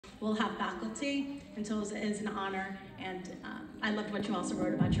we'll have faculty, and so it is an honor. And I loved what you also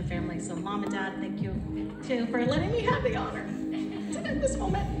wrote about your family. So Mom and Dad, thank you too for letting me have the honor at this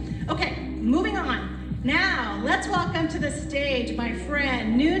moment. Okay, moving on. Now, let's welcome to the stage my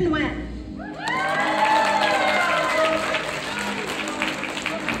friend, NGUYệuN.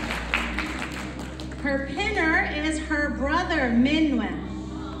 Her pinner is her brother, NGUYệu N.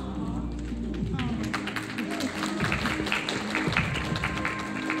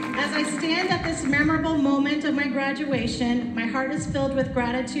 As I stand at this memorable moment of my graduation, my heart is filled with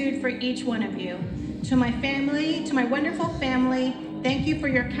gratitude for each one of you. To my family, to my wonderful family, thank you for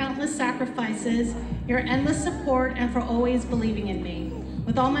your countless sacrifices, your endless support, and for always believing in me.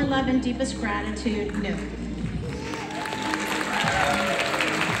 With all my love and deepest gratitude, NGUYệu.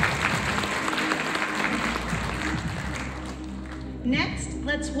 Next,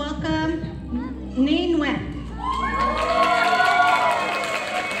 let's welcome NGUYệu N.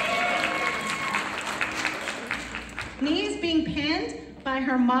 Ni is being pinned by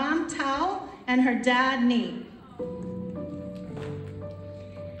her mom, Tao, and her dad, Ni.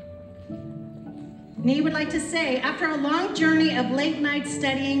 Ni would like to say, after a long journey of late nights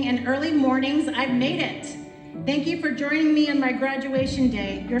studying and early mornings, I've made it. Thank you for joining me on my graduation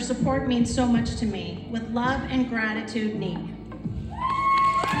day. Your support means so much to me. With love and gratitude, Ni.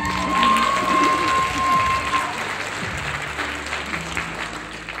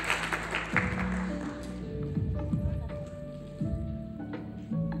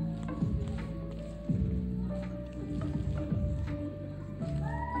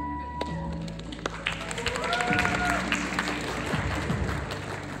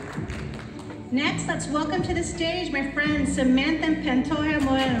 Next, let's welcome to the stage my friend Samantha Pantoja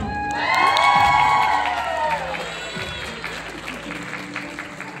Moreno.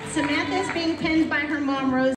 Samantha is being pinned by her mom, Rose.